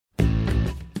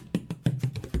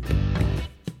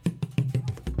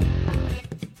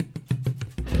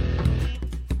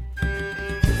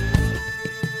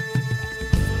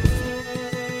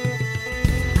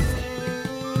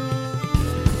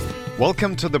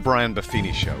Welcome to the Brian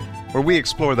Buffini Show, where we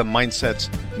explore the mindsets,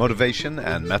 motivation,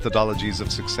 and methodologies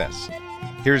of success.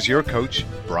 Here's your coach,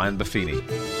 Brian Buffini.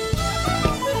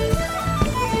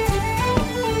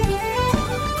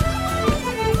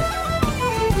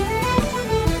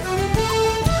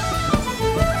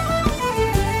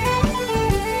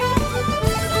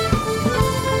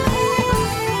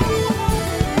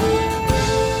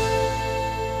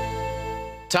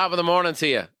 Top of the morning to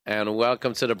you, and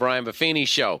welcome to the Brian Buffini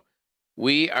Show.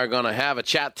 We are going to have a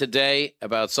chat today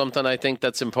about something I think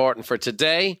that's important for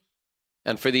today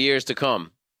and for the years to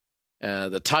come.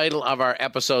 The title of our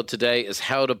episode today is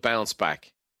How to Bounce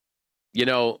Back. You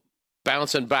know,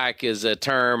 bouncing back is a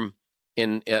term,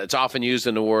 it's often used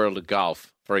in the world of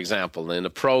golf, for example. In the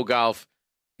pro golf,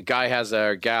 a guy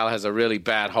or gal has a really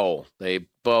bad hole. They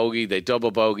bogey, they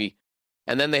double bogey,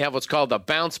 and then they have what's called the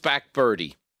bounce back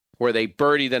birdie, where they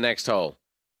birdie the next hole.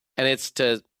 And it's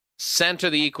to center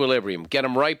the equilibrium, get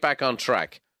them right back on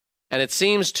track. And it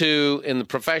seems to, in the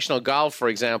professional golf, for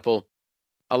example,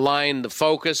 align the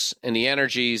focus and the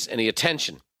energies and the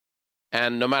attention.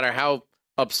 And no matter how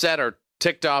upset or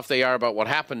ticked off they are about what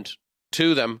happened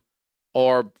to them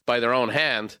or by their own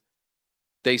hand,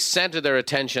 they center their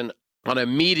attention on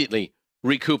immediately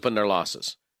recouping their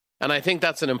losses. And I think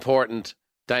that's an important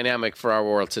dynamic for our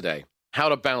world today. How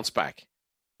to bounce back.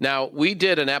 Now, we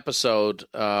did an episode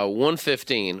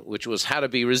 115, which was how to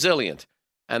be resilient,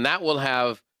 and that will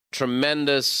have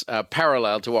tremendous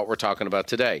parallel to what we're talking about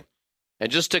today.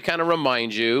 And just to kind of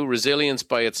remind you, resilience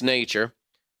by its nature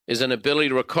is an ability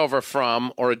to recover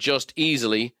from or adjust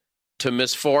easily to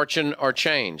misfortune or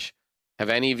change.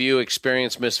 Have any of you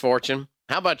experienced misfortune?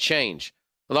 How about change?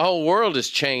 Well, the whole world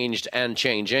is changed and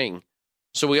changing,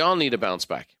 so we all need to bounce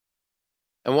back.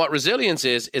 And what resilience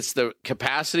is, it's the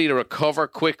capacity to recover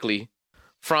quickly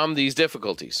from these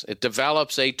difficulties. It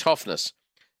develops a toughness.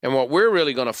 And what we're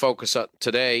really going to focus on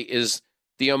today is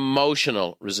the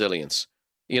emotional resilience.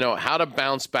 You know, how to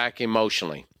bounce back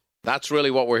emotionally. That's really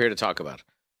what we're here to talk about.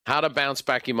 How to bounce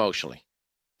back emotionally.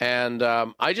 And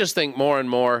I just think more and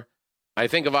more, I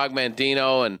think of Og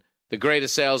Mandino and the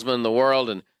greatest salesman in the world.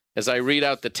 And as I read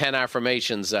out the 10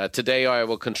 affirmations, today I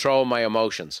will control my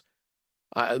emotions.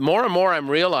 More and more, I'm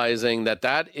realizing that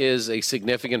that is a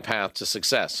significant path to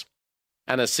success.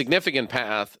 And a significant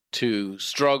path to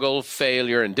struggle,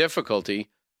 failure, and difficulty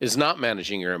is not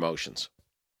managing your emotions.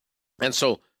 And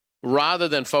so rather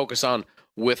than focus on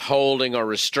withholding or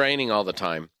restraining all the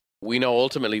time, we know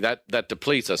ultimately that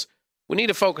depletes us. We need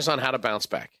to focus on how to bounce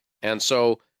back. And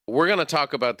so we're going to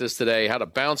talk about this today, how to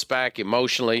bounce back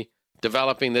emotionally,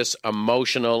 developing this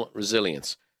emotional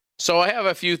resilience. So I have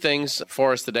a few things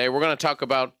for us today. We're going to talk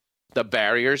about the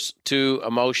barriers to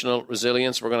emotional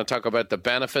resilience. We're going to talk about the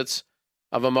benefits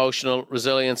of emotional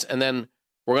resilience. And then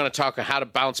we're going to talk how to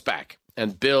bounce back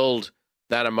and build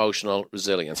that emotional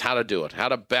resilience, how to do it, how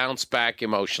to bounce back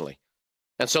emotionally.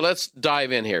 And so let's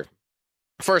dive in here.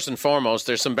 First and foremost,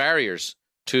 there's some barriers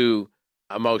to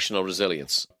emotional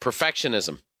resilience.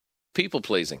 Perfectionism,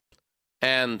 people-pleasing,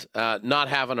 and not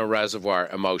having a reservoir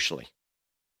emotionally.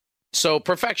 So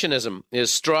perfectionism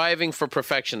is striving for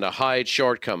perfection to hide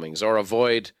shortcomings or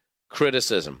avoid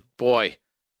criticism. Boy,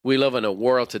 we live in a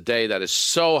world today that is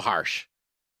so harsh.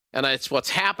 And it's what's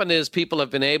happened is people have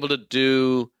been able to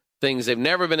do things they've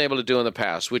never been able to do in the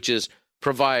past, which is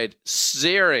provide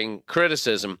searing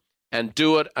criticism and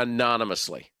do it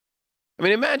anonymously. I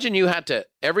mean, imagine you had to,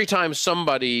 every time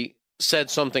somebody said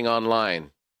something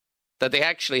online, that they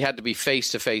actually had to be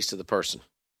face-to-face to the person.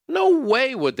 No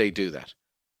way would they do that.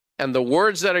 And the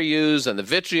words that are used and the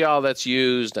vitriol that's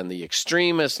used and the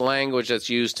extremist language that's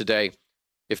used today,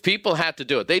 if people had to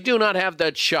do it, they do not have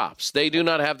the chops. They do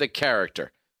not have the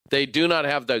character. They do not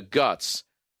have the guts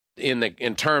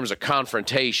in terms of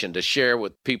confrontation to share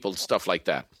with people, stuff like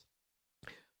that.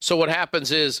 So what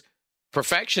happens is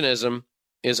perfectionism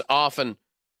is often,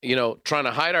 trying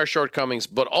to hide our shortcomings,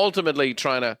 but ultimately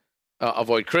trying to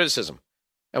avoid criticism.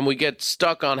 And we get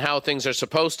stuck on how things are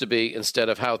supposed to be instead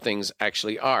of how things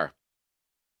actually are.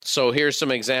 So here's some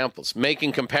examples.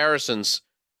 Making comparisons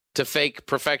to fake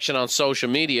perfection on social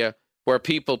media where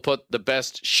people put the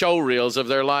best show reels of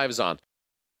their lives on.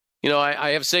 I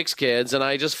have 6 kids, and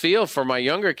I just feel for my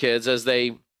younger kids as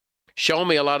they show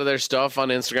me a lot of their stuff on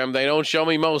Instagram. They don't show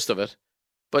me most of it,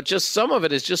 but just some of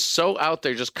it is just so out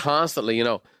there, just constantly,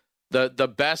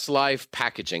 the best life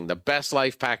packaging, the best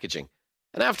life packaging.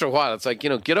 And after a while, it's like,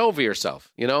 get over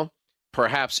yourself,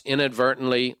 perhaps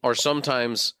inadvertently or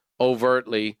sometimes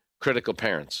overtly critical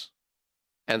parents.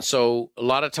 And so a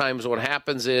lot of times what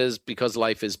happens is because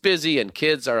life is busy and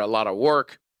kids are a lot of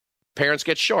work, parents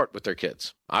get short with their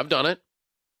kids. I've done it.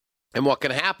 And what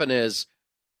can happen is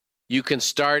you can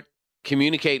start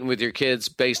communicating with your kids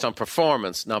based on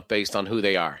performance, not based on who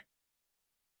they are.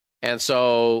 And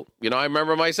so, I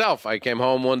remember myself. I came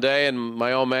home one day and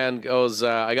my old man goes,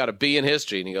 I got a B in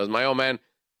history. And he goes, my old man,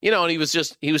 and he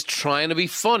was trying to be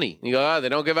funny. And he goes, they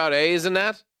don't give out A's in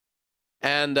that.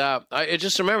 And I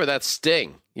just remember that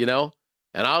sting, and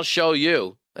I'll show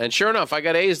you. And sure enough, I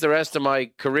got A's the rest of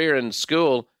my career in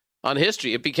school on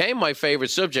history. It became my favorite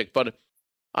subject, but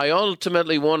I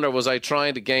ultimately wonder, was I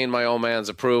trying to gain my old man's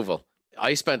approval?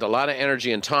 I spent a lot of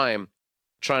energy and time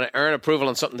trying to earn approval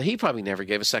on something that he probably never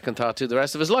gave a second thought to the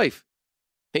rest of his life.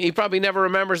 He probably never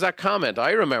remembers that comment.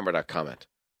 I remember that comment.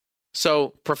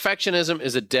 So perfectionism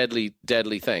is a deadly,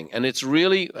 deadly thing. And it's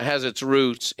really has its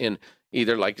roots in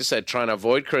either, like I said, trying to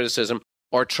avoid criticism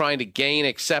or trying to gain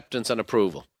acceptance and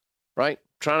approval, right?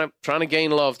 Trying to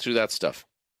gain love through that stuff.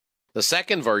 The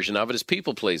second version of it is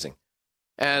people-pleasing.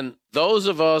 And those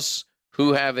of us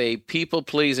who have a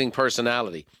people-pleasing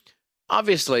personality,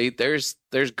 obviously there's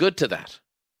good to that.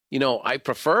 I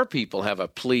prefer people have a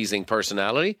pleasing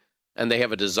personality and they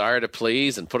have a desire to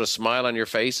please and put a smile on your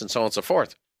face and so on and so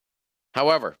forth.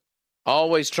 However,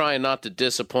 always trying not to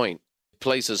disappoint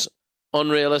places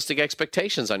unrealistic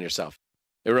expectations on yourself.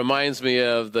 It reminds me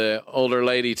of the older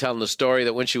lady telling the story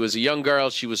that when she was a young girl,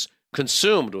 she was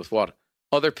consumed with what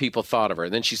other people thought of her.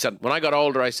 And then she said, when I got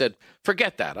older, I said,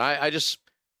 forget that.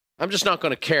 I'm just not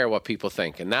going to care what people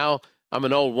think. And now I'm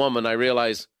an old woman. I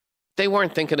realize they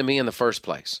weren't thinking of me in the first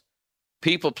place.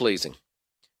 People pleasing.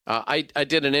 I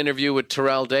did an interview with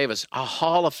Terrell Davis, a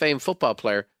Hall of Fame football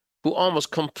player who almost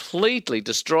completely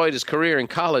destroyed his career in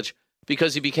college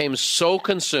because he became so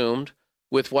consumed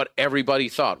with what everybody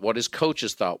thought, what his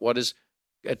coaches thought, what his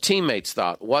teammates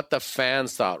thought, what the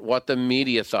fans thought, what the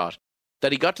media thought,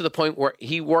 that he got to the point where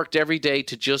he worked every day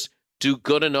to just do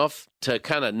good enough to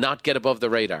kind of not get above the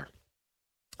radar.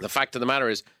 The fact of the matter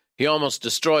is, he almost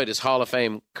destroyed his Hall of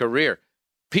Fame career.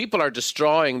 People are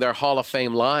destroying their Hall of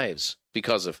Fame lives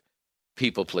because of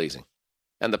people-pleasing.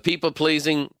 And the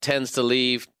people-pleasing tends to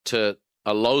lead to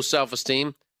a low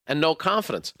self-esteem and no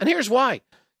confidence. And here's why.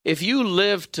 If you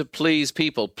live to please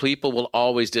people, people will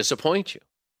always disappoint you.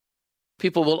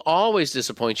 People will always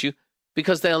disappoint you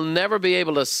because they'll never be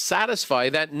able to satisfy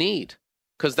that need.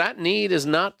 Because that need is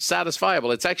not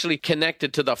satisfiable. It's actually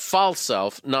connected to the false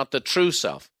self, not the true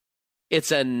self.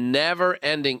 It's a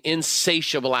never-ending,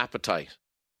 insatiable appetite.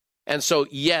 And so,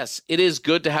 yes, it is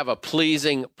good to have a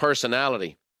pleasing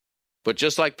personality. But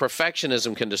just like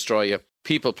perfectionism can destroy you,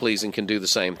 people-pleasing can do the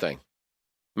same thing.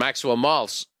 Maxwell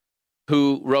Maltz,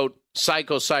 who wrote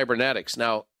Psycho-Cybernetics.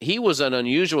 Now, he was an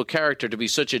unusual character to be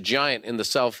such a giant in the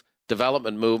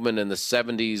self-development movement in the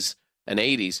 70s and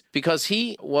 80s because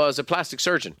he was a plastic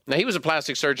surgeon. Now, he was a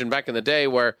plastic surgeon back in the day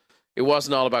where it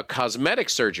wasn't all about cosmetic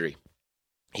surgery.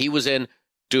 He was in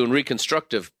doing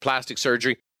reconstructive plastic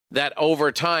surgery that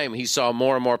over time he saw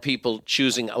more and more people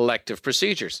choosing elective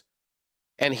procedures.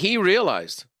 And he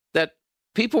realized that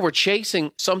people were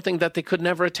chasing something that they could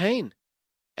never attain.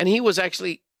 And he was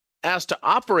actually asked to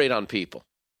operate on people,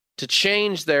 to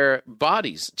change their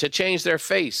bodies, to change their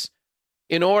face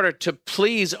in order to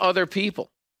please other people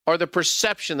or the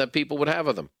perception that people would have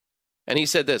of them. And he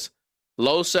said this,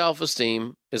 low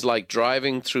self-esteem is like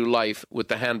driving through life with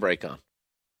the handbrake on.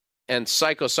 And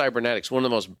Psycho-Cybernetics, one of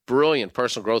the most brilliant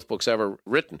personal growth books ever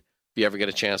written, if you ever get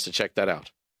a chance to check that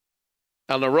out.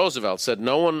 Eleanor Roosevelt said,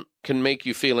 no one can make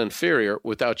you feel inferior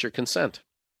without your consent.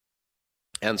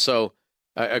 And so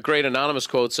a great anonymous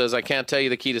quote says, I can't tell you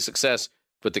the key to success,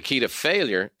 but the key to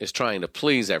failure is trying to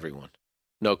please everyone.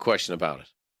 No question about it.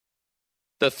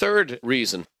 The third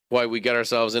reason why we get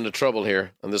ourselves into trouble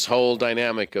here and this whole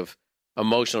dynamic of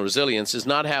emotional resilience is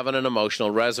not having an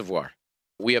emotional reservoir.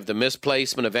 We have the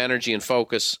misplacement of energy and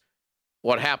focus.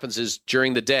 What happens is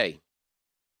during the day,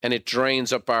 and it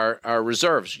drains up our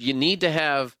reserves. You need to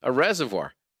have a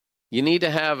reservoir. You need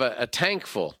to have a tank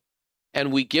full.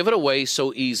 And we give it away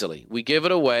so easily. We give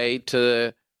it away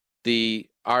to the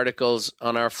articles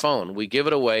on our phone. We give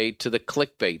it away to the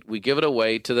clickbait. We give it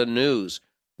away to the news.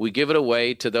 We give it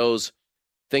away to those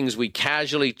things we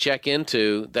casually check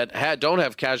into that don't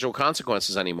have casual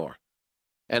consequences anymore.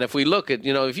 And if we look at,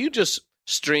 if you just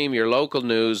stream your local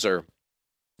news or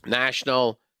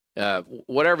national,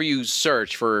 whatever you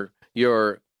search for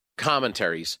your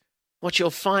commentaries, what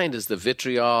you'll find is the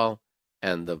vitriol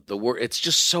and the word. It's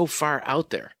just so far out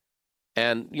there.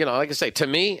 And, like I say, to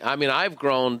me, I've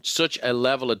grown such a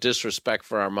level of disrespect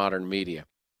for our modern media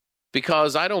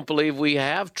because I don't believe we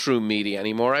have true media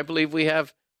anymore. I believe we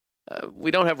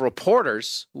don't have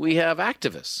reporters. We have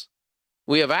activists.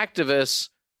 We have activists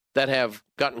that have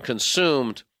gotten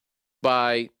consumed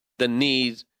by the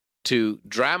need to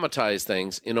dramatize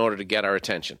things in order to get our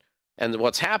attention. And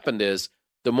what's happened is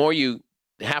the more you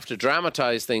have to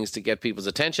dramatize things to get people's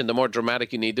attention, the more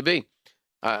dramatic you need to be.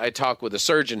 I talked with a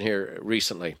surgeon here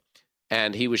recently,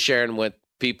 and he was sharing with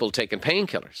people taking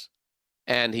painkillers.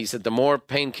 And he said the more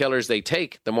painkillers they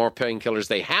take, the more painkillers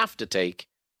they have to take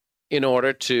in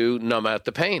order to numb out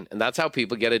the pain. And that's how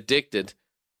people get addicted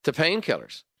to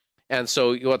painkillers. And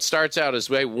so what starts out as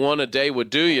one a day would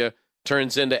do you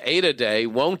turns into 8 a day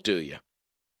won't do you.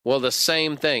 Well, the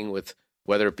same thing with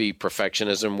whether it be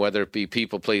perfectionism, whether it be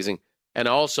people-pleasing, and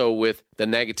also with the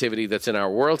negativity that's in our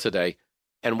world today.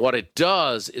 And what it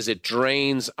does is it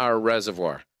drains our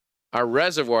reservoir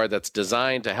that's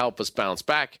designed to help us bounce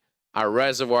back, our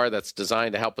reservoir that's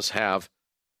designed to help us have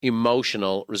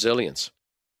emotional resilience.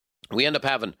 We end up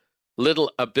having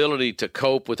little ability to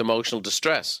cope with emotional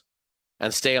distress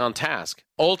and stay on task.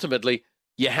 Ultimately,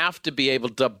 you have to be able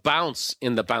to bounce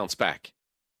in the bounce back.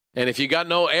 And if you got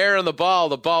no air in the ball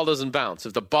doesn't bounce.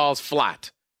 If the ball's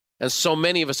flat, and so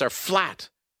many of us are flat.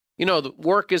 The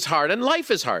work is hard and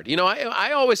life is hard.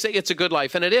 I always say it's a good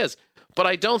life, and it is. But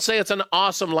I don't say it's an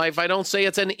awesome life. I don't say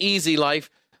it's an easy life.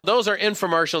 Those are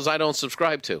infomercials I don't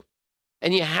subscribe to.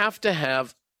 And you have to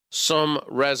have some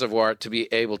reservoir to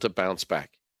be able to bounce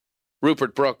back.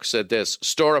 Rupert Brooke said this: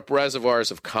 store up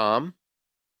reservoirs of calm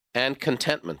and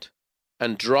contentment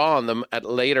and draw on them at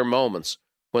later moments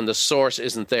when the source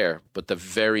isn't there, but the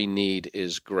very need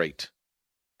is great.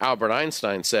 Albert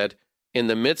Einstein said, in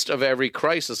the midst of every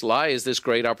crisis lies this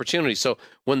great opportunity. So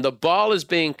when the ball is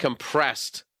being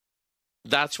compressed,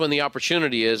 that's when the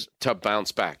opportunity is to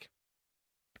bounce back.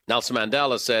 Nelson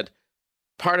Mandela said,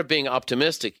 part of being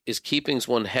optimistic is keeping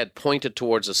one's head pointed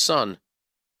towards the sun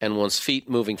and one's feet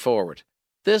moving forward.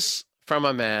 This from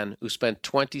a man who spent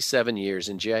 27 years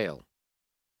in jail.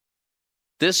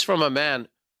 This from a man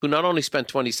who not only spent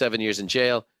 27 years in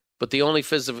jail, but the only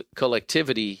physical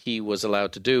activity he was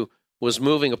allowed to do was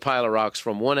moving a pile of rocks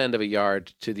from one end of a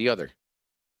yard to the other,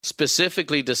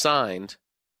 specifically designed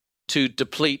to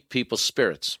deplete people's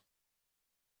spirits.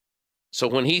 So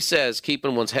when he says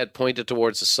keeping one's head pointed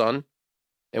towards the sun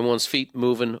and one's feet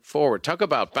moving forward, talk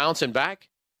about bouncing back.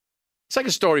 It's like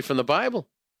a story from the Bible.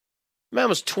 Man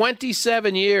was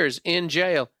 27 years in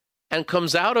jail and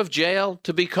comes out of jail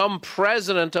to become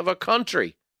president of a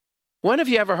country. When have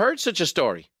you ever heard such a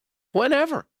story?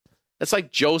 Whenever. It's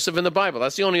like Joseph in the Bible.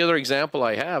 That's the only other example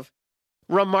I have.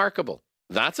 Remarkable.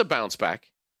 That's a bounce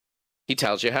back. He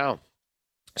tells you how.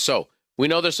 So we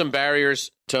know there's some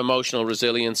barriers to emotional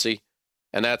resiliency,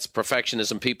 and that's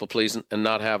perfectionism, people-pleasing, and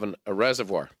not having a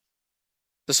reservoir.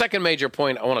 The second major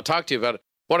point I want to talk to you about,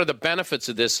 what are the benefits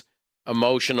of this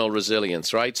emotional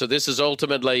resilience, right? So this is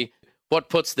ultimately what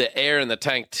puts the air in the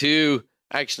tank to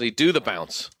actually do the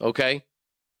bounce, okay?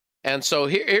 And so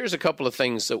here's a couple of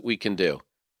things that we can do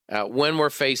when we're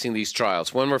facing these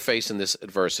trials, when we're facing this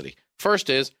adversity. First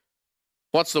is,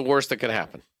 what's the worst that could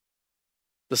happen?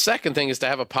 The second thing is to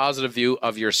have a positive view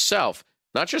of yourself,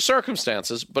 not your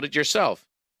circumstances, but at yourself.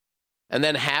 And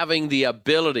then having the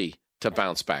ability to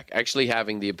bounce back, actually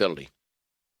having the ability.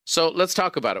 So let's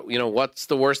talk about it. What's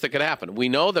the worst that could happen? We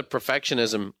know that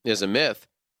perfectionism is a myth.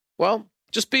 Well,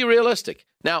 just be realistic.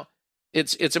 Now,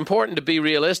 it's important to be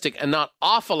realistic and not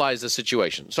awfulize the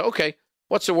situation. So, okay,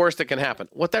 what's the worst that can happen?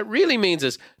 What that really means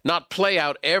is not play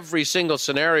out every single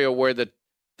scenario where the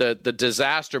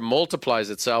disaster multiplies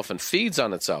itself and feeds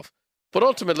on itself. But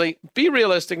ultimately, be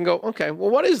realistic and go, okay, well,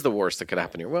 what is the worst that could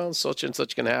happen here? Well, such and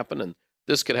such can happen, and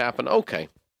this could happen. Okay.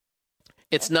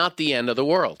 It's not the end of the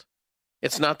world.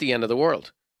 It's not the end of the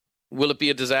world. Will it be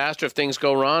a disaster if things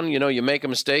go wrong? You make a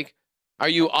mistake. Are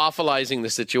you awfulizing the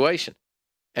situation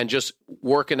and just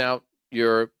working out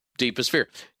your deepest fear?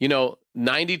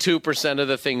 92% of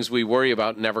the things we worry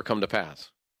about never come to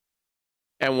pass.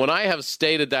 And when I have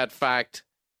stated that fact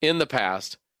in the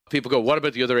past, people go, what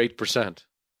about the other 8%?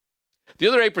 The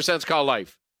other 8% is called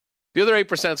life. The other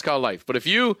 8% is called life. But if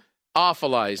you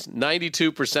awfulize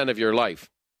 92% of your life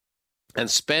and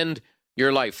spend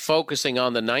your life focusing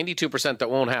on the 92% that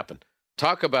won't happen,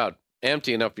 talk about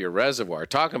emptying up your reservoir,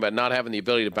 talking about not having the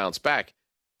ability to bounce back.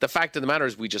 The fact of the matter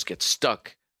is we just get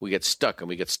stuck. We get stuck, and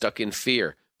we get stuck in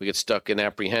fear. We get stuck in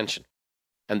apprehension.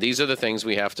 And these are the things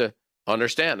we have to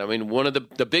understand. I mean, one of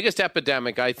the biggest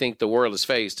epidemic I think the world has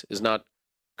faced is not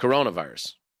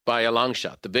coronavirus by a long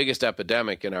shot. The biggest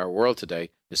epidemic in our world today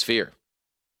is fear.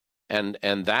 And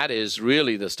that is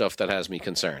really the stuff that has me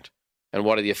concerned. And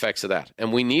what are the effects of that?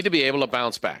 And we need to be able to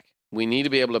bounce back. We need to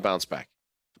be able to bounce back.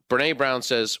 Brene Brown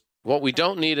says, what we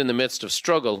don't need in the midst of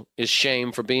struggle is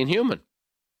shame for being human.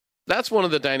 That's one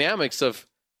of the dynamics of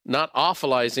not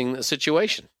awfulizing the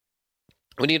situation.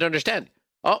 We need to understand,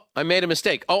 oh, I made a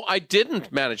mistake. Oh, I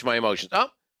didn't manage my emotions. Oh,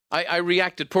 I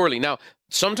reacted poorly. Now,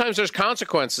 sometimes there's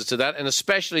consequences to that, and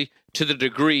especially to the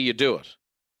degree you do it.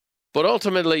 But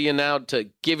ultimately, you now to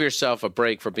give yourself a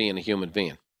break for being a human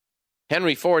being.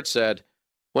 Henry Ford said,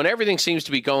 when everything seems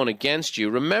to be going against you,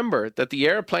 remember that the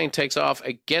airplane takes off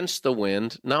against the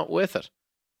wind, not with it.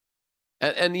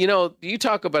 And you know, you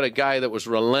talk about a guy that was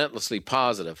relentlessly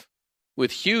positive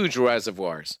with huge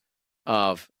reservoirs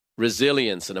of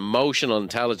resilience and emotional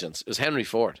intelligence. It was Henry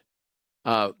Ford.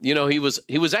 You know, he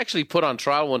was actually put on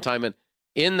trial one time, and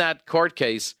in that court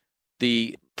case,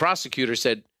 the prosecutor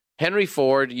said, Henry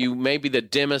Ford, you may be the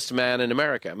dimmest man in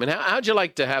America. I mean, how'd you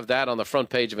like to have that on the front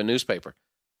page of a newspaper?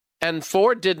 And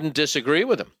Ford didn't disagree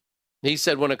with him. He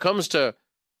said, when it comes to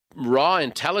raw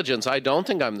intelligence, I don't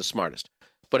think I'm the smartest.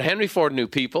 But Henry Ford knew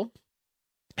people,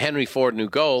 Henry Ford knew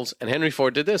goals, and Henry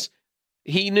Ford did this.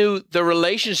 He knew the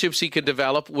relationships he could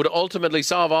develop would ultimately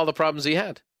solve all the problems he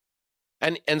had.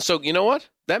 And so, you know what?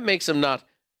 That makes him not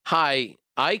high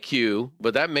IQ,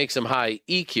 but that makes him high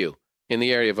EQ in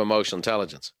the area of emotional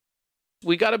intelligence.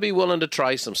 We got to be willing to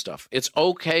try some stuff. It's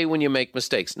okay when you make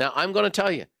mistakes. Now, I'm going to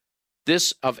tell you,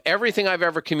 this, of everything I've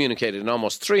ever communicated in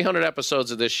almost 300 episodes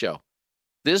of this show,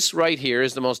 this right here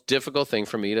is the most difficult thing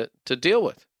for me to deal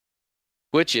with,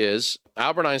 which is,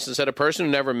 Albert Einstein said, a person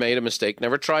who never made a mistake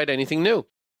never tried anything new.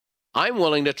 I'm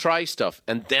willing to try stuff,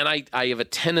 and then I have a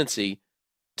tendency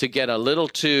to get a little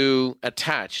too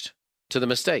attached to the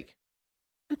mistake.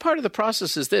 And part of the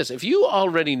process is this. If you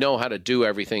already know how to do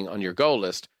everything on your goal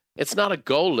list, it's not a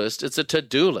goal list, it's a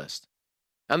to-do list.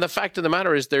 And the fact of the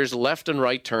matter is there's left and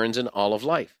right turns in all of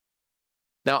life.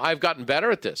 Now, I've gotten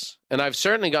better at this, and I've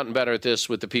certainly gotten better at this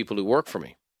with the people who work for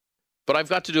me. But I've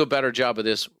got to do a better job of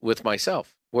this with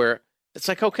myself, where it's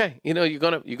like, okay, you know, you're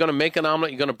gonna make an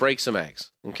omelet, you're gonna break some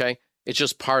eggs, okay? It's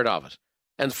just part of it.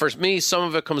 And for me, some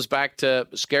of it comes back to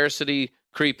scarcity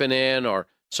creeping in, or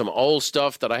some old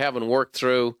stuff that I haven't worked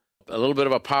through, a little bit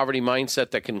of a poverty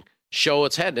mindset that can show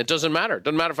its head. And it doesn't matter. It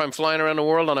doesn't matter if I'm flying around the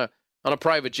world on a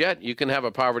private jet. You can have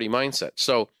a poverty mindset.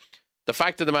 So the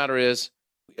fact of the matter is,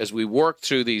 as we work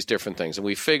through these different things and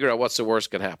we figure out what's the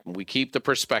worst can happen, we keep the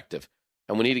perspective,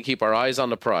 and we need to keep our eyes on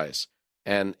the prize.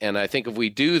 And I think if we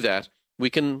do that, we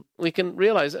can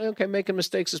realize, okay, making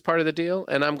mistakes is part of the deal.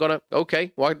 And I'm going to,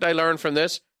 okay, what did I learn from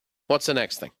this? What's the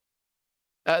next thing?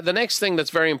 The next thing that's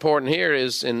very important here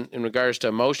is, in regards to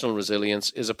emotional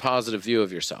resilience, is a positive view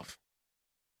of yourself.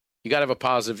 You got to have a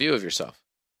positive view of yourself.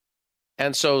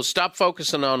 And so stop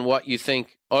focusing on what you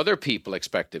think other people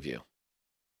expect of you.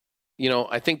 You know,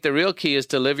 I think the real key is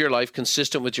to live your life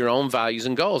consistent with your own values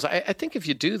and goals. I think if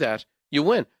you do that, you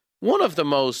win. One of the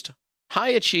most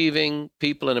high-achieving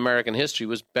people in American history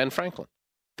was Ben Franklin.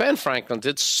 Ben Franklin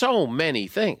did so many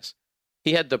things.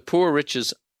 He had the Poor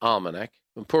Richard's Almanac.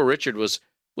 And Poor Richard was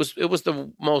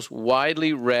the most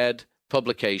widely read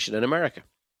publication in America.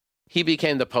 He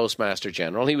became the Postmaster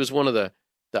General. He was one of the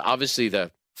obviously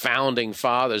the founding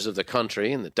fathers of the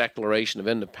country and the Declaration of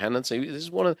Independence.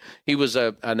 He was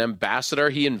an ambassador.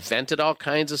 He invented all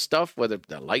kinds of stuff, whether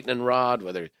the lightning rod,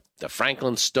 whether the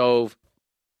Franklin stove.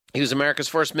 He was America's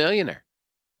first millionaire.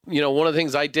 You know, one of the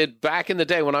things I did back in the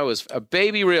day when I was a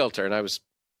baby realtor and I was,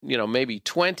 you know, maybe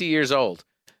 20 years old,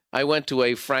 I went to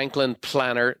a Franklin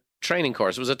Planner training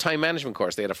course. It was a time management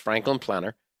course. They had a Franklin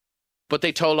Planner, but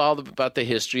they told all about the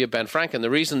history of Ben Franklin. The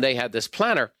reason they had this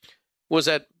planner was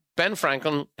that Ben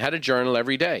Franklin had a journal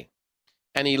every day,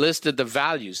 and he listed the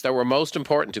values that were most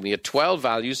important to him. He had 12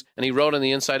 values, and he wrote on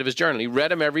the inside of his journal. He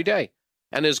read them every day.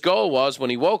 And his goal was, when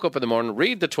he woke up in the morning,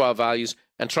 read the 12 values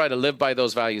and try to live by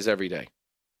those values every day.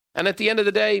 And at the end of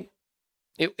the day,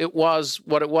 it was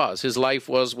what it was. His life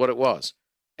was what it was.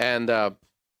 And at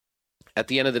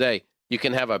the end of the day, you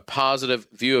can have a positive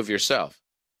view of yourself.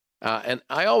 And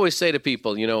I always say to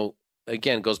people, you know,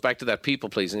 again, it goes back to that people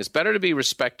pleasing. It's better to be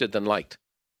respected than liked.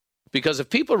 Because if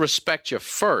people respect you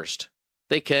first,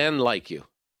 they can like you.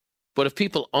 But if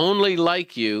people only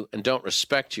like you and don't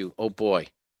respect you, oh boy,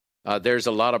 there's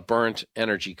a lot of burnt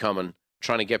energy coming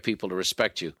trying to get people to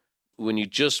respect you when you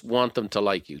just want them to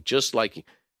like you, just like you.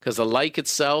 Because the like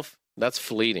itself, that's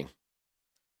fleeting.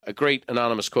 A great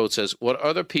anonymous quote says, what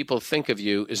other people think of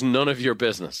you is none of your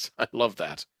business. I love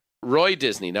that. Roy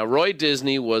Disney. Now, Roy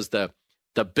Disney was the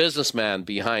businessman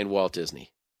behind Walt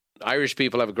Disney. Irish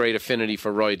people have a great affinity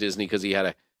for Roy Disney because he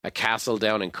had a castle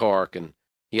down in Cork, and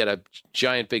he had a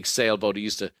giant big sailboat. He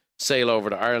used to sail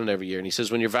over to Ireland every year. And he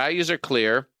says, when your values are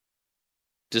clear,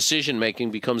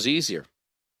 decision-making becomes easier.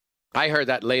 I heard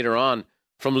that later on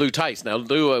from Lou Tice. Now,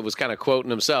 Lou was kind of quoting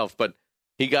himself, but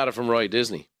he got it from Roy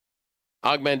Disney.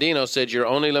 Og Mandino said, your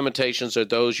only limitations are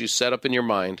those you set up in your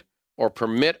mind or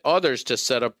permit others to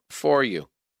set up for you.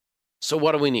 So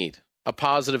what do we need? A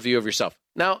positive view of yourself.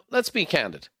 Now, let's be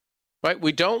candid, right?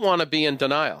 We don't want to be in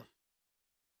denial.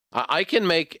 I can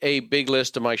make a big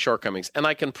list of my shortcomings, and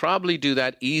I can probably do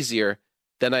that easier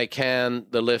than I can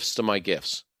the list of my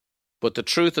gifts. But the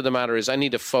truth of the matter is I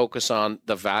need to focus on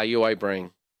the value I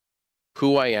bring,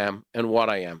 who I am, and what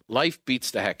I am. Life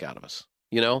beats the heck out of us,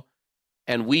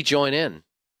 and we join in,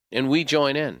 and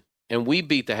we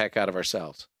beat the heck out of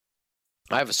ourselves.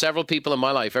 I have several people in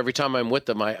my life, every time I'm with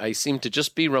them, I seem to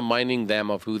just be reminding them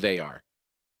of who they are.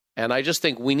 And I just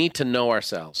think we need to know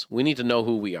ourselves. We need to know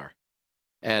who we are.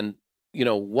 And,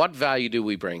 what value do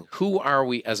we bring? Who are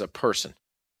we as a person?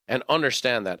 And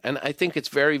understand that. And I think it's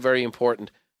very, very important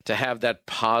to have that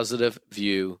positive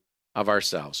view of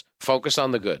ourselves. Focus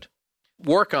on the good.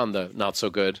 Work on the not so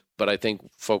good, but I think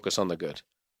focus on the good.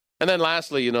 And then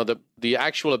lastly, the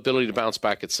actual ability to bounce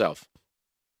back itself.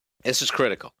 This is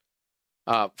critical.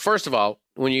 First of all,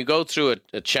 when you go through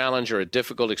a challenge or a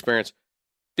difficult experience,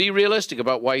 be realistic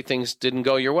about why things didn't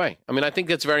go your way. I mean, I think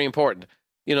that's very important.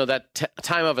 That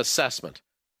time of assessment.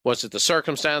 Was it the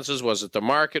circumstances? Was it the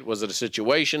market? Was it a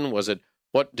situation? Was it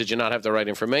what? Did you not have the right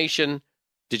information?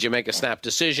 Did you make a snap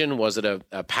decision? Was it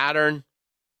a pattern?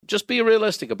 Just be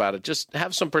realistic about it. Just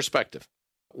have some perspective.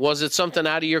 Was it something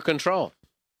out of your control?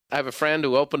 I have a friend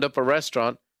who opened up a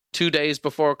restaurant 2 days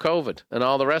before COVID, and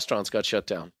all the restaurants got shut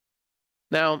down.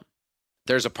 Now,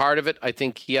 there's a part of it I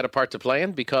think he had a part to play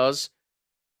in because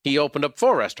he opened up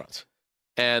 4 restaurants,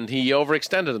 and he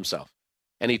overextended himself,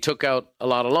 and he took out a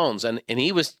lot of loans. And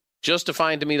he was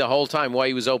justifying to me the whole time why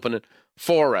he was opening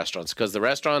 4 restaurants, because the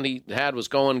restaurant he had was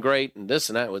going great, and this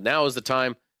and that. Now is the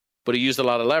time, but he used a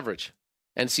lot of leverage.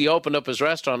 And so he opened up his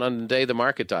restaurant on the day the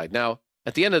market died. Now,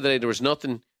 at the end of the day, there was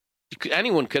nothing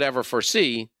anyone could ever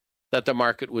foresee that the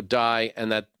market would die and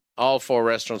that all 4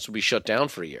 restaurants would be shut down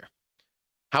for a year.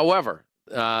 However,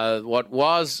 what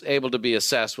was able to be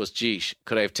assessed was, geez,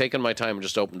 could I have taken my time and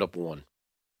just opened up 1?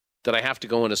 Did I have to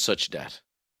go into such debt?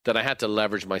 That I had to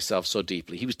leverage myself so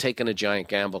deeply? He was taking a giant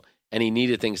gamble, and he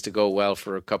needed things to go well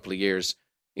for a couple of years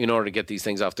in order to get these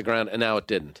things off the ground, and now it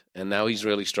didn't. And now he's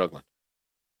really struggling.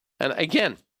 And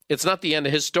again, it's not the end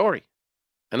of his story.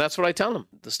 And that's what I tell him.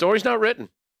 The story's not written.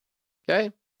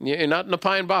 Okay? You're not in a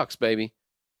pie box, baby.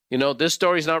 This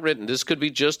story's not written. This could be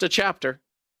just a chapter,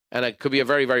 and it could be a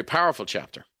very, very powerful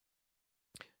chapter.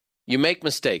 You make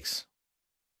mistakes.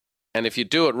 And if you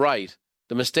do it right,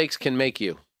 the mistakes can make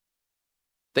you.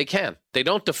 They can. They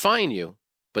don't define you,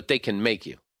 but they can make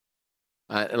you.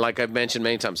 And like I've mentioned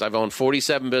many times, I've owned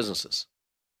 47 businesses,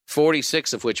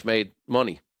 46 of which made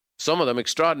money, some of them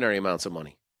extraordinary amounts of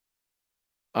money.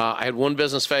 I had 1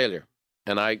 business failure,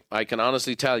 and I can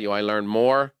honestly tell you I learned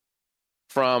more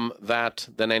from that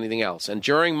than anything else. And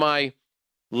during my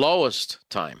lowest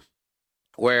time,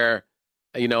 where,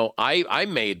 I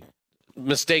made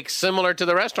mistakes similar to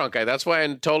the restaurant guy. That's why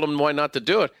I told him why not to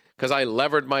do it, because I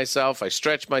levered myself, I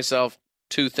stretched myself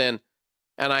too thin.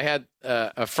 And I had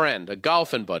a friend, a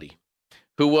golfing buddy,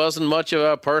 who wasn't much of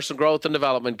a personal growth and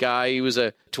development guy. He was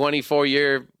a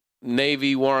 24-year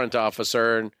Navy warrant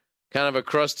officer and kind of a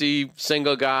crusty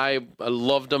single guy. I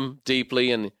loved him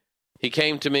deeply. And he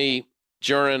came to me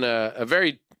during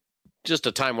just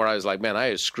a time where I was like, man, I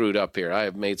have screwed up here. I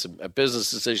have made a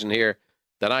business decision here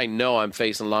that I know I'm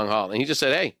facing long haul. And he just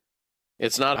said, hey,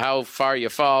 it's not how far you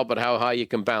fall, but how high you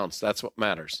can bounce. That's what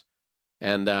matters.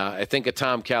 And I think of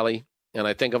Tom Kelly, and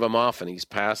I think of him often. He's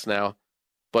passed now.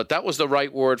 But that was the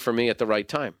right word for me at the right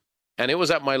time. And it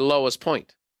was at my lowest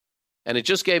point. And it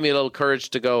just gave me a little courage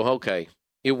to go, okay,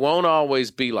 it won't always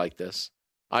be like this.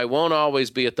 I won't always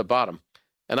be at the bottom.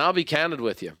 And I'll be candid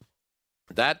with you.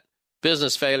 That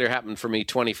business failure happened for me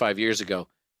 25 years ago.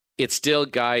 It still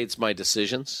guides my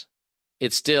decisions.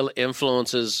 It still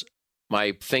influences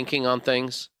my thinking on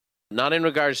things. Not in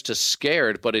regards to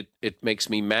scared, but it makes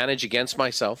me manage against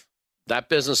myself. That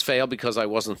business failed because I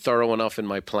wasn't thorough enough in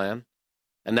my plan.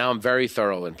 And now I'm very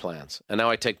thorough in plans. And now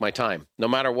I take my time, no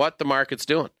matter what the market's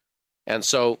doing. And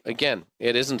so, again,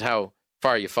 it isn't how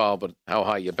far you fall, but how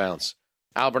high you bounce.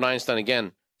 Albert Einstein,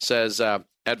 again, says,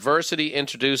 adversity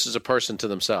introduces a person to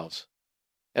themselves.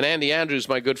 And Andy Andrews,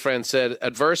 my good friend, said,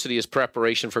 adversity is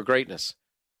preparation for greatness.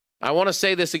 I want to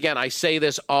say this again. I say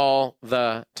this all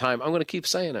the time. I'm going to keep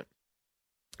saying it.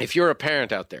 If you're a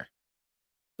parent out there,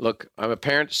 look, I'm a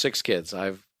parent of 6 kids. I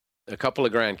have a couple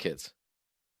of grandkids.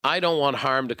 I don't want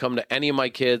harm to come to any of my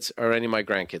kids or any of my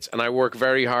grandkids. And I work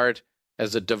very hard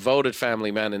as a devoted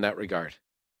family man in that regard.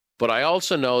 But I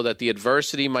also know that the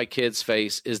adversity my kids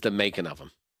face is the making of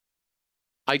them.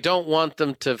 I don't want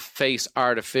them to face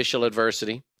artificial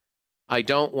adversity. I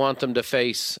don't want them to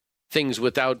face things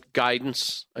without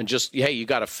guidance and just, hey, you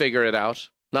got to figure it out.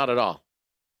 Not at all.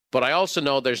 But I also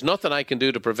know there's nothing I can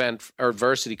do to prevent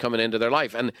adversity coming into their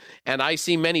life. And I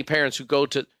see many parents who go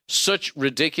to such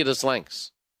ridiculous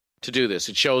lengths to do this.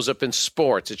 It shows up in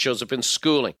sports. It shows up in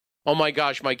schooling. Oh my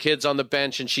gosh, my kid's on the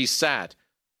bench and she's sad.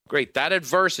 Great. That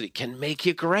adversity can make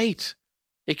you great.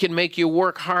 It can make you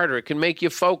work harder. It can make you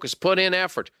focus, put in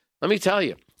effort. Let me tell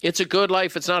you, it's a good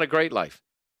life. It's not a great life.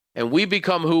 And we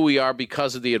become who we are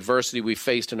because of the adversity we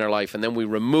faced in our life. And then we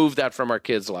remove that from our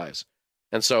kids' lives.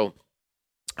 And so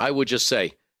I would just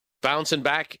say bouncing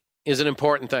back is an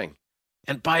important thing.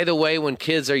 And by the way, when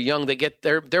kids are young,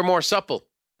 they're more supple.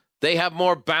 They have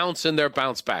more bounce in their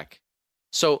bounce back.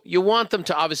 So you want them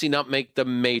to obviously not make the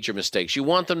major mistakes. You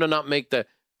want them to not make the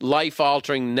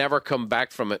life-altering, never come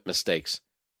back from it mistakes.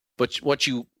 But what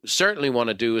you certainly want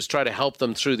to do is try to help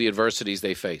them through the adversities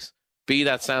they face. Be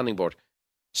that sounding board.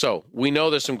 So we know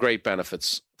there's some great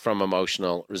benefits from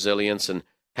emotional resilience and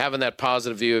having that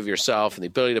positive view of yourself and the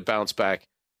ability to bounce back.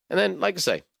 And then, like I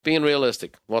say, being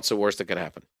realistic. What's the worst that could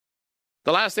happen?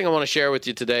 The last thing I want to share with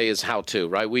you today is how-to,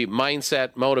 right?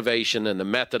 Mindset, motivation, and the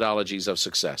methodologies of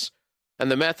success. And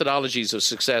the methodologies of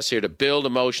success here to build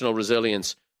emotional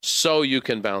resilience so you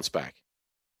can bounce back.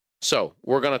 So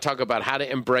we're going to talk about how to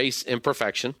embrace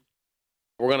imperfection.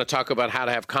 We're going to talk about how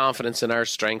to have confidence in our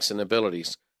strengths and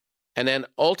abilities. And then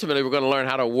ultimately, we're going to learn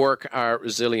how to work our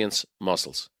resilience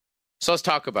muscles. So let's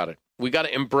talk about it. We got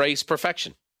to embrace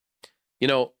perfection. You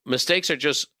know, mistakes are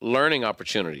just learning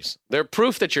opportunities. They're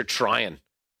proof that you're trying.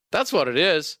 That's what it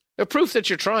is. They're proof that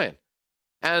you're trying.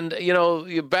 And, you know,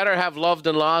 you better have loved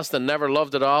and lost than never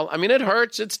loved at all. I mean, it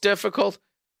hurts. It's difficult.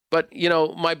 But, you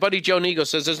know, my buddy Joe Nigo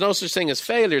says there's no such thing as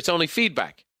failure. It's only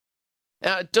feedback.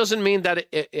 Now, it doesn't mean that,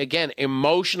 again,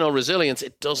 emotional resilience,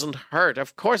 it doesn't hurt.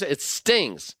 Of course, it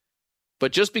stings.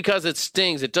 But just because it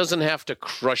stings, it doesn't have to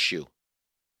crush you.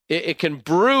 It can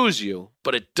bruise you,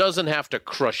 but it doesn't have to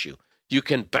crush you. You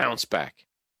can bounce back.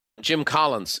 Jim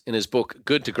Collins, in his book,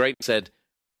 Good to Great, said,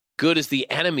 good is the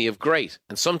enemy of great.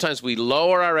 And sometimes we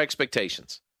lower our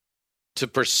expectations to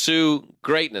pursue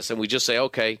greatness. And we just say,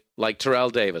 okay, like Terrell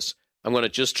Davis, I'm going to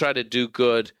just try to do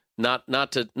good, not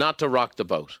to rock the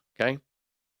boat, okay?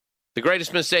 The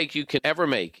greatest mistake you can ever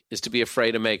make is to be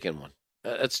afraid of making one.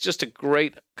 It's just a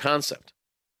great concept.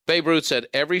 Babe Ruth said,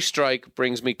 every strike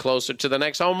brings me closer to the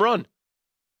next home run.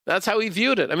 That's how he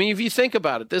viewed it. I mean, if you think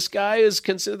about it, this guy is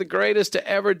considered the greatest to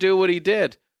ever do what he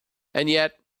did. And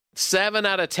yet, 7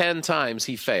 out of 10 times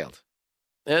he failed.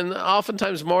 And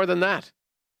oftentimes more than that.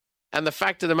 And the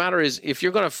fact of the matter is, if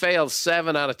you're going to fail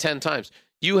 7 out of 10 times,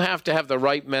 you have to have the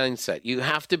right mindset. You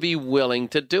have to be willing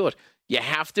to do it. You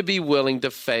have to be willing to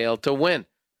fail to win.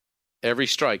 Every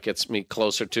strike gets me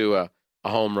closer to a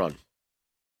home run.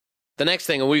 The next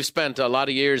thing, and we've spent a lot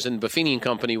of years in Buffini &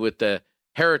 Company with the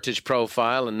heritage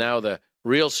profile and now the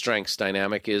real strengths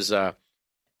dynamic, is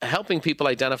helping people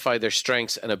identify their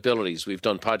strengths and abilities. We've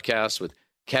done podcasts with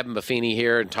Kevin Buffini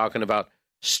here and talking about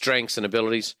strengths and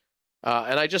abilities.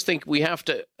 And I just think we have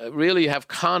to really have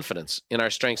confidence in our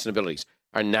strengths and abilities,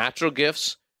 our natural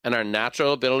gifts and our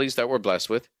natural abilities that we're blessed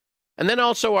with, and then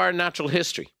also our natural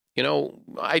history. You know,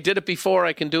 I did it before,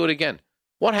 I can do it again.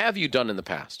 What have you done in the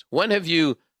past? When have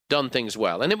you done things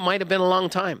well? And it might have been a long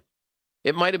time.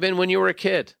 It might have been when you were a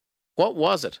kid. What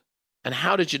was it? And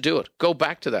how did you do it? Go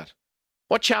back to that.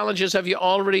 What challenges have you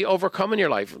already overcome in your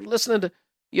life? Listening to,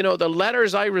 you know, the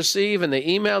letters I receive and the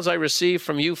emails I receive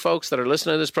from you folks that are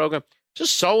listening to this program,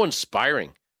 just so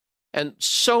inspiring. And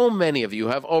so many of you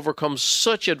have overcome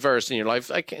such adversity in your life.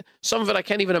 Some of it I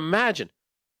can't even imagine.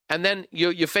 And then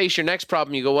you face your next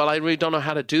problem. You go, well, I really don't know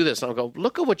how to do this. And I'll go,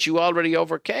 look at what you already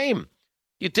overcame.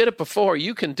 You did it before.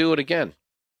 You can do it again.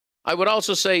 I would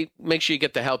also say, make sure you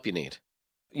get the help you need.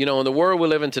 You know, in the world we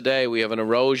live in today, we have an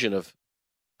erosion of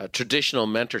traditional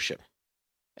mentorship.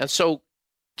 And so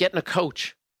getting a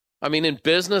coach. I mean, in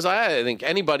business, I think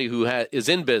anybody who is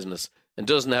in business and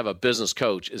doesn't have a business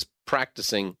coach is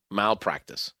practicing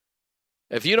malpractice.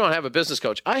 If you don't have a business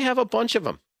coach, I have a bunch of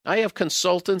them. I have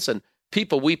consultants and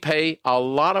people we pay a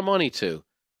lot of money to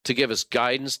give us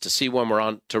guidance, to see when we're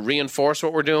on, to reinforce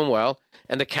what we're doing well,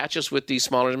 and to catch us with these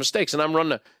smaller mistakes. And I'm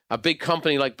running a big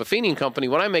company like Buffini & Company.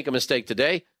 When I make a mistake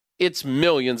today, it's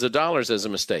millions of dollars as a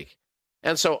mistake.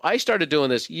 And so I started doing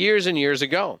this years and years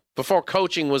ago, before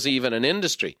coaching was even an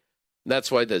industry.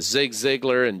 That's why the Zig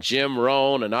Ziglar and Jim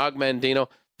Rohn and Og Mandino,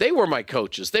 they were my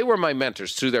coaches. They were my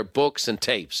mentors through their books and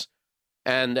tapes.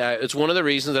 And it's one of the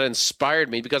reasons that inspired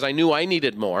me, because I knew I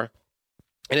needed more.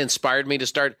 It inspired me to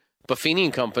start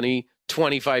Buffini & Company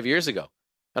 25 years ago.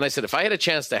 And I said, if I had a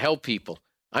chance to help people,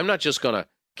 I'm not just going to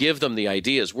give them the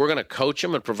ideas. We're going to coach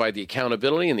them and provide the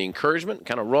accountability and the encouragement,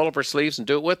 kind of roll up our sleeves and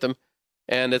do it with them.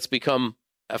 And it's become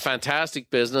a fantastic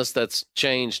business that's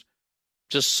changed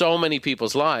just so many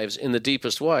people's lives in the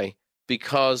deepest way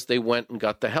because they went and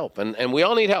got the help. And we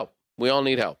all need help. We all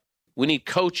need help. We need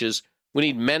coaches. We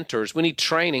need mentors. We need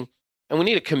training. And we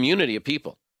need a community of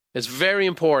people. It's very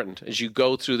important as you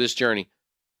go through this journey.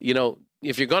 You know,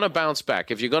 if you're going to bounce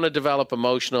back, if you're going to develop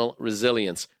emotional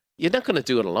resilience, you're not going to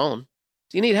do it alone.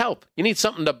 You need help. You need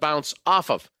something to bounce off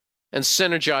of and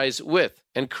synergize with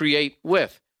and create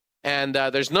with. And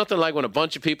there's nothing like when a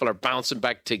bunch of people are bouncing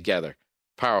back together.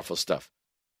 Powerful stuff.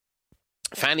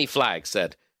 Fannie Flagg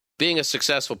said, being a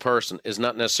successful person is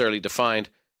not necessarily defined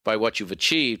by what you've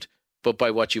achieved, but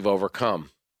by what you've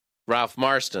overcome. Ralph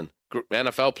Marston,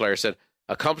 NFL player, said,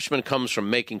 accomplishment comes from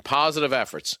making positive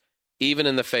efforts, even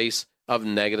in the face of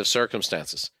negative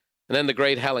circumstances. And then the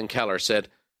great Helen Keller said,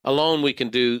 alone we can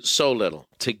do so little.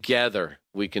 Together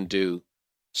we can do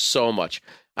so much.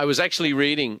 I was actually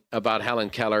reading about Helen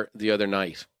Keller the other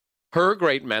night. Her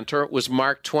great mentor was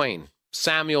Mark Twain,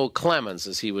 Samuel Clemens,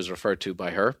 as he was referred to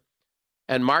by her.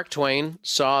 And Mark Twain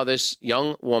saw this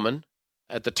young woman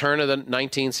at the turn of the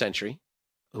 19th century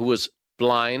who was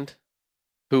blind,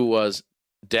 who was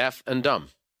deaf and dumb.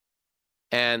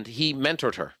 And he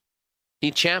mentored her.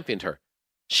 He championed her.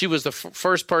 She was the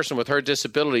first person with her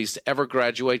disabilities to ever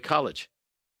graduate college.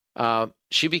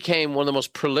 She became one of the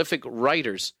most prolific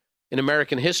writers in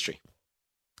American history,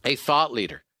 a thought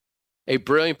leader, a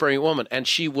brilliant, brilliant woman. And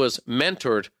she was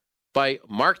mentored by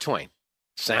Mark Twain,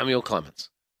 Samuel Clemens.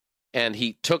 And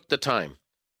he took the time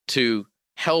to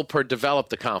help her develop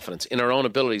the confidence in her own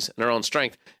abilities and her own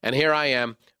strength. And here I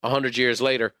am, 100 years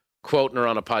later, quoting her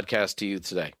on a podcast to you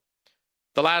today.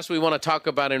 The last we want to talk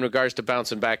about in regards to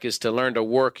bouncing back is to learn to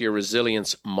work your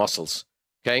resilience muscles,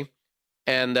 okay?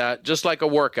 And just like a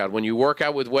workout, when you work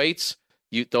out with weights,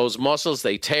 those muscles,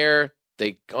 they tear,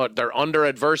 they're under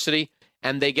adversity,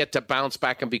 and they get to bounce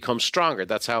back and become stronger.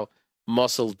 That's how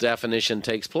muscle definition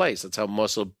takes place. That's how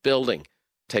muscle building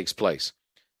takes place.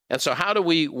 And so how do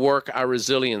we work our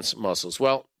resilience muscles?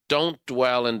 Well, don't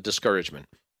dwell in discouragement.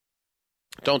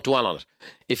 Don't dwell on it.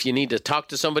 If you need to talk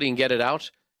to somebody and get it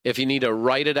out, if you need to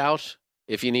write it out,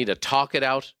 if you need to talk it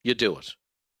out, you do it.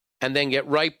 And then get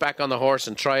right back on the horse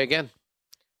and try again.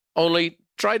 Only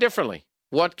try differently.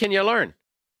 What can you learn?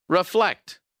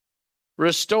 Reflect.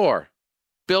 Restore.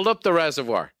 Build up the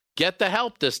reservoir. Get the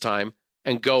help this time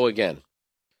and go again.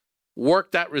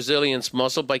 Work that resilience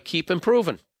muscle by keep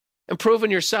improving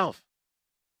yourself.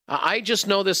 I just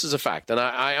know this is a fact, and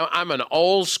I'm an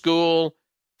old school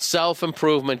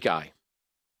self-improvement guy.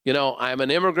 You know, I'm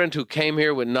an immigrant who came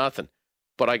here with nothing,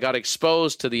 but I got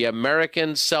exposed to the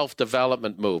American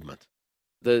self-development movement.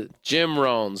 The Jim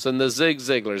Rohns and the Zig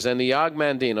Ziglars and the Og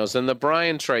Mandinos and the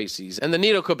Brian Tracys and the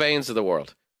Nito Cobains of the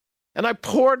world. And I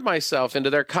poured myself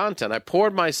into their content. I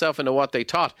poured myself into what they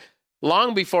taught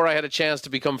long before I had a chance to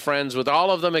become friends with all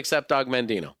of them except Og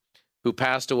Mandino, who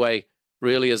passed away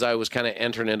really as I was kind of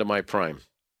entering into my prime.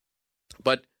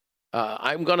 But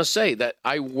I'm going to say that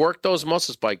I worked those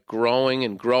muscles by growing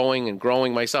and growing and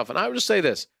growing myself. And I would just say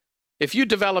this. If you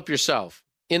develop yourself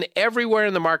in everywhere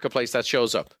in the marketplace, that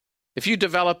shows up. If you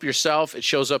develop yourself, it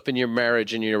shows up in your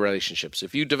marriage and your relationships.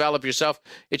 If you develop yourself,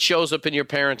 it shows up in your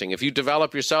parenting. If you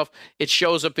develop yourself, it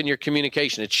shows up in your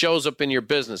communication. It shows up in your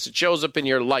business. It shows up in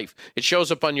your life. It shows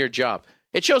up on your job.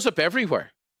 It shows up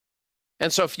everywhere.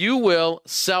 And so if you will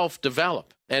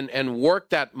self-develop and work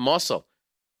that muscle,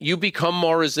 you become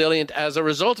more resilient as a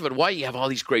result of it. Why? You have all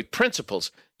these great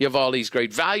principles. You have all these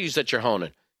great values that you're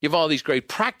honing. You have all these great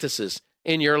practices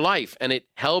in your life, and it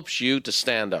helps you to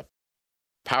stand up.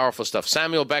 Powerful stuff.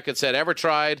 Samuel Beckett said, ever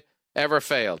tried, ever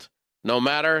failed. No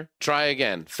matter, try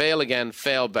again. Fail again,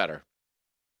 fail better.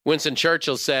 Winston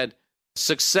Churchill said,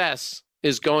 success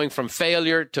is going from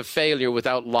failure to failure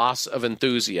without loss of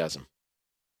enthusiasm.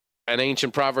 An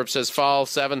ancient proverb says, fall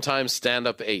 7 times, stand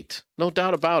up 8. No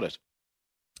doubt about it.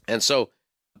 And so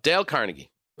Dale Carnegie,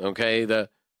 okay,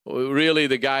 really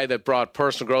the guy that brought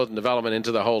personal growth and development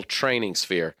into the whole training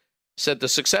sphere, said the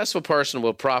successful person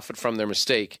will profit from their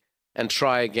mistake and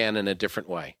try again in a different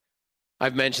way.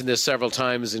 I've mentioned this several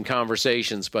times in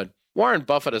conversations, but Warren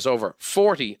Buffett has over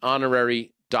 40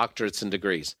 honorary doctorates and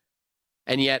degrees.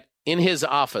 And yet in his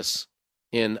office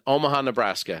in Omaha,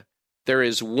 Nebraska, there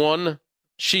is one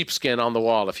sheepskin on the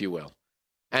wall, if you will.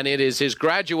 And it is his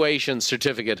graduation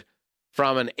certificate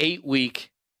from an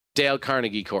 8-week Dale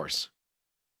Carnegie course,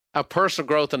 a personal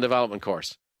growth and development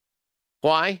course.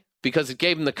 Why? Because it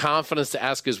gave him the confidence to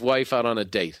ask his wife out on a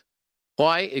date.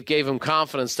 Why? It gave him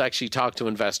confidence to actually talk to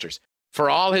investors. For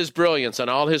all his brilliance and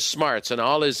all his smarts and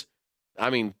all his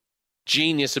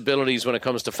genius abilities when it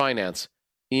comes to finance.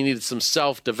 He needed some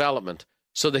self-development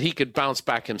so that he could bounce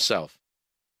back himself.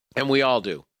 And we all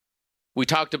do. We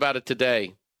talked about it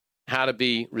today, how to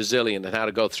be resilient and how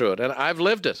to go through it. And I've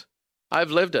lived it.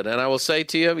 And I will say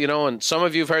to you, and some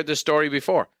of you have heard this story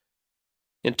before.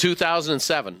 In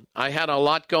 2007, I had a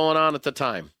lot going on at the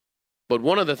time. But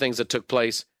one of the things that took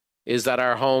place is that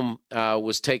our home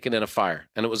was taken in a fire.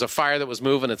 And it was a fire that was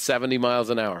moving at 70 miles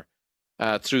an hour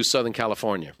through Southern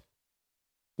California.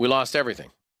 We lost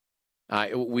everything.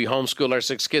 We homeschooled our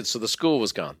 6 kids, so the school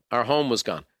was gone. Our home was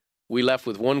gone. We left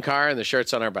with one car and the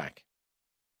shirts on our back.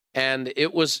 And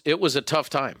it was a tough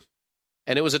time.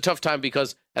 And it was a tough time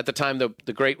because at the time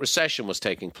the Great Recession was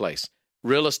taking place.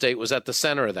 Real estate was at the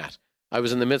center of that. I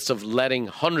was in the midst of letting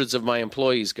hundreds of my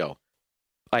employees go.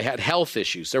 I had health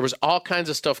issues. There was all kinds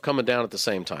of stuff coming down at the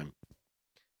same time.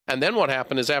 And then what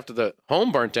happened is after the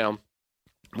home burnt down,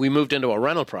 we moved into a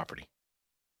rental property.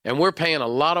 And we're paying a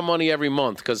lot of money every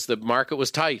month because the market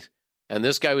was tight. And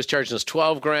this guy was charging us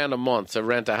 $12,000 a month to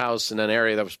rent a house in an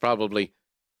area that was probably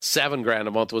 $7,000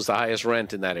 a month was the highest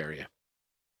rent in that area.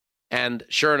 And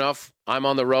sure enough, I'm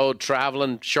on the road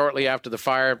traveling shortly after the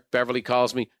fire. Beverly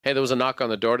calls me, hey, there was a knock on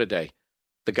the door today.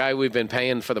 The guy we've been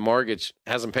paying for the mortgage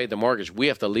hasn't paid the mortgage. We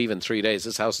have to leave in 3 days.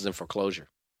 This house is in foreclosure.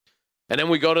 And then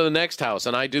we go to the next house,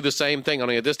 and I do the same thing.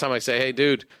 Only this time I say, hey,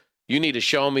 dude, you need to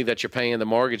show me that you're paying the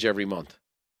mortgage every month.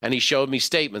 And he showed me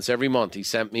statements every month. He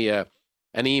sent me an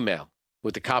email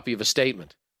with a copy of a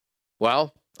statement.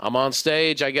 Well, I'm on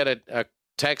stage. I get a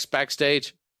text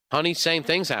backstage. Honey, same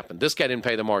things happened. This guy didn't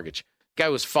pay the mortgage. Guy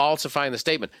was falsifying the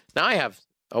statement. Now I have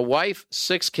a wife,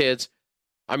 6 kids.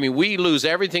 We lose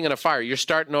everything in a fire. You're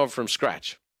starting over from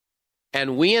scratch.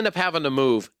 And we end up having to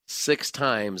move 6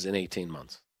 times in 18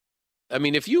 months.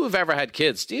 If you have ever had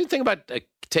kids, do you think about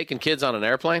taking kids on an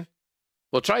airplane?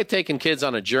 Well, try taking kids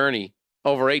on a journey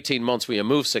over 18 months where you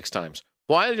move 6 times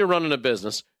while you're running a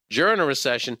business, during a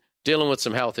recession, dealing with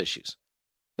some health issues.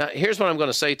 Now, here's what I'm going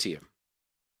to say to you.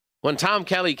 When Tom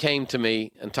Kelly came to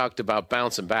me and talked about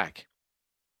bouncing back,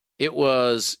 it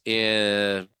was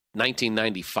in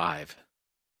 1995.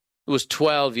 It was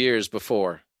 12 years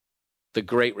before the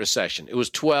Great Recession. It was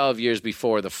 12 years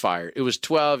before the fire. It was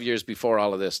 12 years before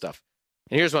all of this stuff.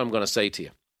 And here's what I'm going to say to you.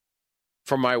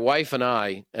 For my wife and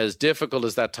I, as difficult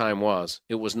as that time was,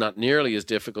 it was not nearly as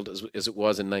difficult as it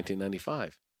was in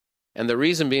 1995. And the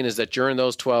reason being is that during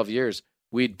those 12 years,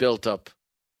 we'd built up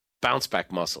bounce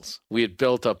back muscles. We had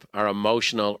built up our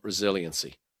emotional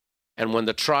resiliency. And when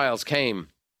the trials came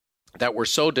that were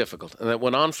so difficult and that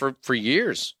went on for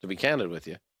years, to be candid with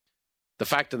you, the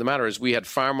fact of the matter is we had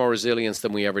far more resilience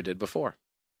than we ever did before.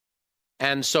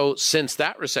 And so since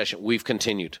that recession, we've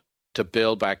continued to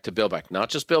build back, not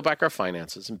just build back our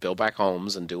finances and build back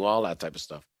homes and do all that type of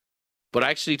stuff, but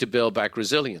actually to build back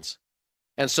resilience.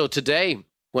 And so today,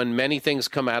 when many things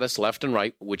come at us left and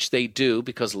right, which they do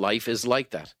because life is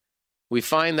like that, we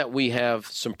find that we have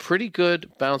some pretty good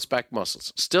bounce back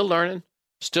muscles. Still learning,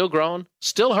 still growing,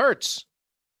 still hurts.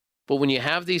 But when you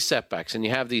have these setbacks and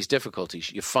you have these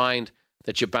difficulties, you find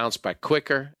that you bounce back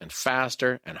quicker and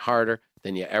faster and harder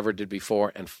than you ever did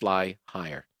before and fly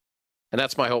higher. And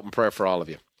that's my hope and prayer for all of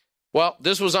you. Well,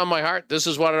 this was on my heart. This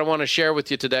is what I want to share with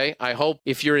you today. I hope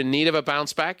if you're in need of a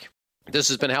bounce back, this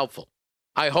has been helpful.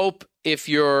 I hope if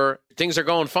your things are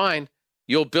going fine,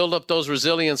 you'll build up those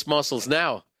resilience muscles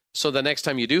now so the next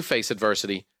time you do face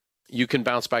adversity, you can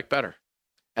bounce back better.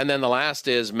 And then the last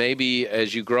is maybe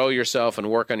as you grow yourself and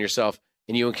work on yourself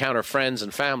and you encounter friends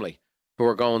and family who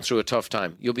are going through a tough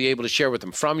time, you'll be able to share with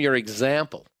them from your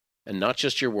example and not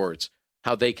just your words,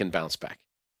 how they can bounce back.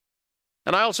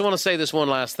 And I also want to say this one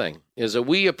last thing, is that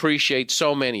we appreciate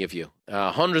so many of you.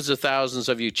 Hundreds of thousands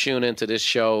of you tune into this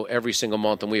show every single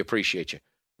month, and we appreciate you.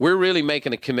 We're really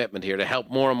making a commitment here to help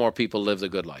more and more people live the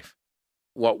good life.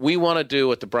 What we want to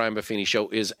do at the Brian Buffini Show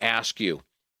is ask you,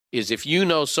 is if you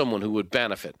know someone who would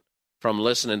benefit from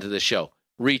listening to this show,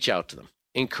 reach out to them.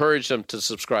 Encourage them to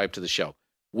subscribe to the show.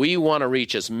 We want to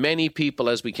reach as many people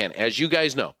as we can. As you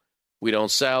guys know, we don't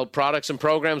sell products and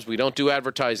programs. We don't do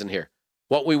advertising here.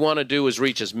 What we want to do is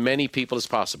reach as many people as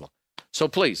possible. So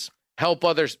please, help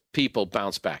other people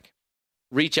bounce back.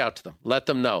 Reach out to them. Let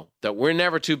them know that we're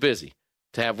never too busy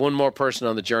to have one more person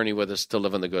on the journey with us to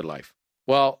living the good life.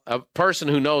 Well, a person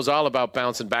who knows all about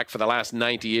bouncing back for the last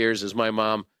 90 years is my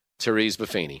mom, Therese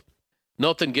Buffini.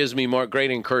 Nothing gives me more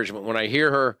great encouragement when I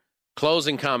hear her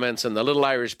closing comments and the little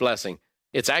Irish blessing.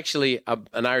 It's actually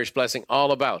an Irish blessing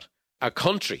all about a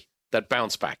country that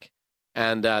bounced back.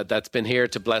 And that's been here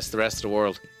to bless the rest of the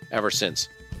world ever since.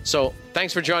 So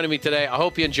thanks for joining me today. I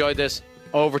hope you enjoyed this.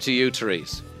 Over to you,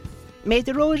 Therese.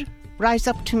 Méidir róir, rise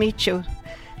up to meet you,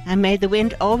 and may the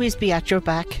wind always be at your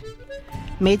back.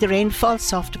 May the rain fall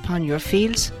soft upon your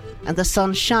fields, and the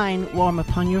sun shine warm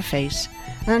upon your face.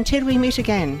 And until we meet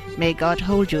again, may God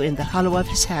hold you in the hollow of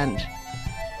his hand.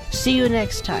 See you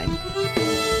next time.